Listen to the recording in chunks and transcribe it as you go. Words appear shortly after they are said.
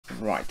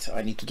Right,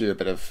 I need to do a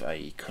bit of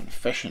a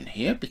confession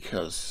here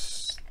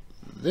because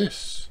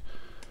this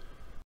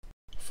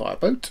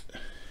Fireboat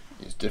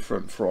is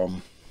different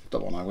from the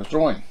one I was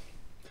drawing.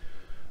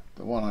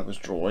 The one I was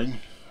drawing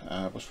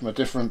was from a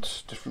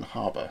different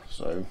harbour,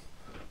 so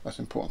that's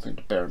an important thing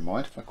to bear in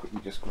mind. If I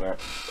quickly just grab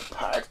the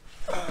pad,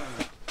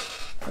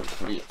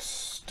 hopefully it's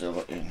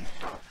still in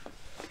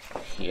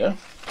here.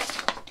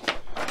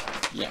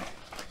 Yeah,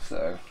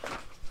 so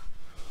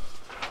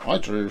I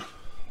drew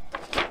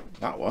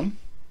that one,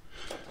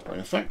 but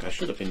in fact I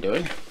should have been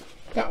doing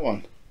that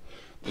one,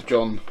 the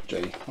John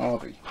J.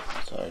 Harvey.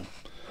 So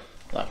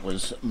that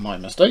was my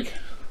mistake,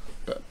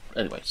 but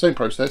anyway, same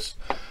process.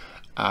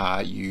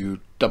 You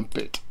dump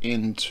it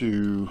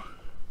into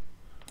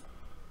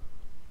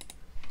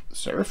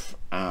Serif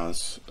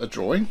as a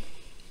drawing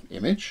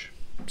image,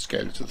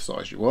 scale it to the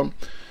size you want,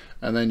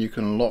 and then you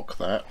can lock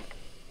that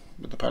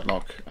with the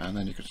padlock, and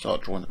then you can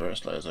start drawing the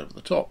various layers over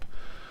the top.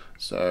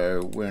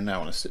 So we're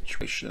now in a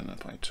situation,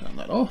 if I turn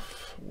that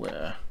off,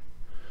 where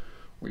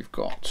we've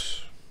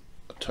got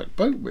a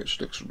tugboat which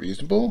looks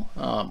reasonable.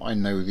 I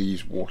know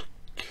these water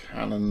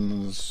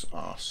cannons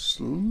are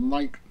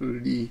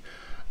slightly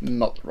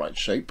not the right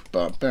shape,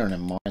 but bearing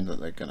in mind that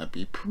they're going to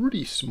be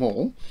pretty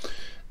small,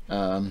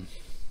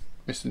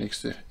 it's an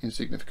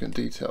insignificant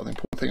detail. The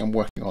important thing I'm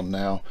working on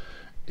now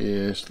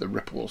is the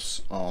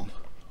ripples on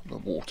the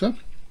water.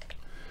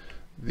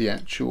 The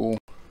actual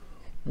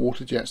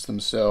water jets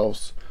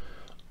themselves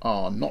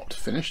are not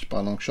finished by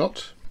a long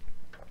shot.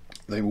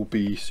 They will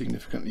be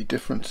significantly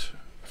different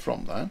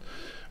from that.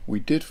 We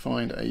did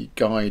find a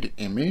guide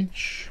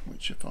image,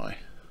 which if I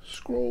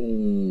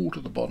scroll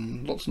to the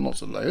bottom, lots and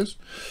lots of layers,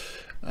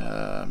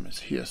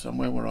 it's here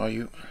somewhere. Where are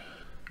you?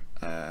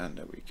 And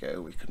there we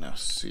go. We can now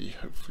see,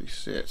 hopefully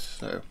see it.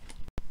 So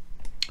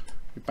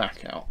if we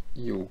back out,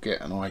 you'll get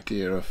an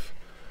idea of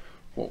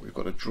what we've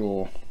got to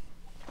draw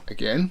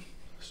again.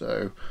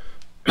 So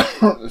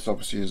this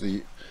obviously is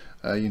the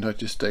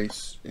United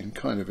States in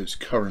kind of its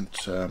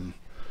current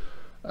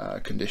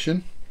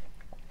condition.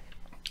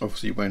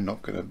 Obviously we're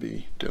not going to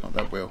be doing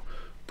that. We'll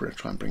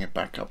try and bring it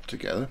back up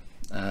together,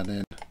 and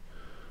then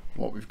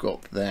what we've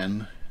got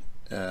then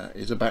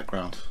is a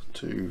background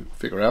to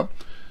figure out.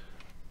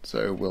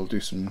 So we'll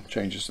do some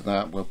changes to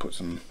that. We'll put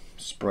some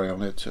spray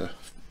on it to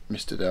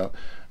mist it out,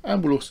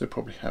 and we'll also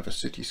probably have a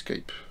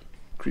cityscape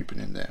creeping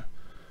in there.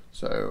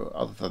 So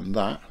other than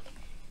that,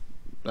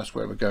 that's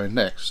where we're going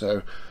next.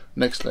 So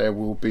next layer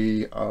will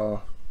be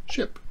our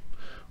ship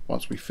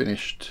once we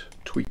finished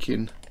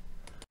tweaking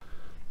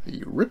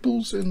the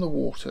ripples in the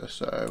water.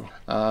 So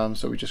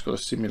so we just got to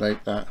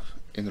simulate that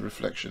in the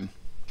reflection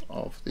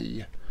of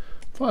the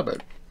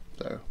Fireboat.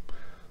 So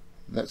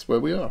that's where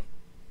we are.